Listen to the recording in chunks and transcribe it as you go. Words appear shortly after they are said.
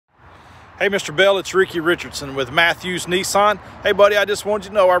Hey, Mr. Bell, it's Ricky Richardson with Matthews Nissan. Hey, buddy, I just wanted you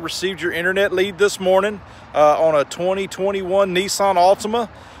to know I received your internet lead this morning on a 2021 Nissan Altima.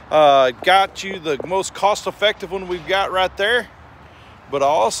 Got you the most cost-effective one we've got right there. But I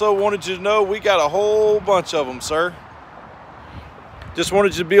also wanted you to know we got a whole bunch of them, sir. Just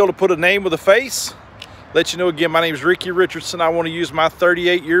wanted you to be able to put a name with a face. Let you know again, my name is Ricky Richardson. I want to use my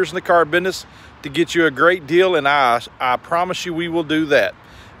 38 years in the car business to get you a great deal, and I promise you we will do that.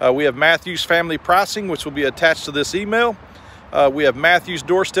 We have Matthews family pricing, which will be attached to this email. We have Matthews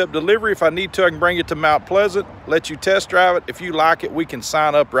doorstep delivery. If I need to, I can bring it to Mount Pleasant, let you test drive it. If you like it, we can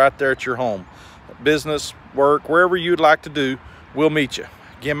sign up right there at your home. Business, work, wherever you'd like to do, we'll meet you.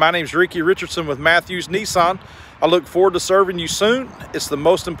 Again, my name is Ricky Richardson with Matthews Nissan. I look forward to serving you soon. It's the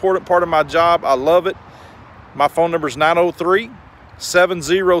most important part of my job. I love it. My phone number is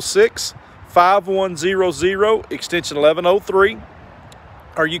 903-706-5100, extension 1103.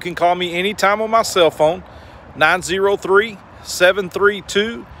 Or you can call me anytime on my cell phone,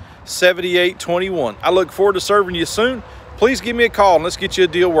 903-732-7821. I look forward to serving you soon. Please give me a call and let's get you a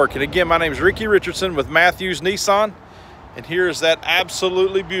deal working. Again, my name is Ricky Richardson with Matthews Nissan. And here is that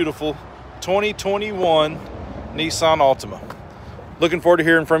absolutely beautiful 2021 Nissan Altima. Looking forward to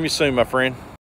hearing from you soon, my friend.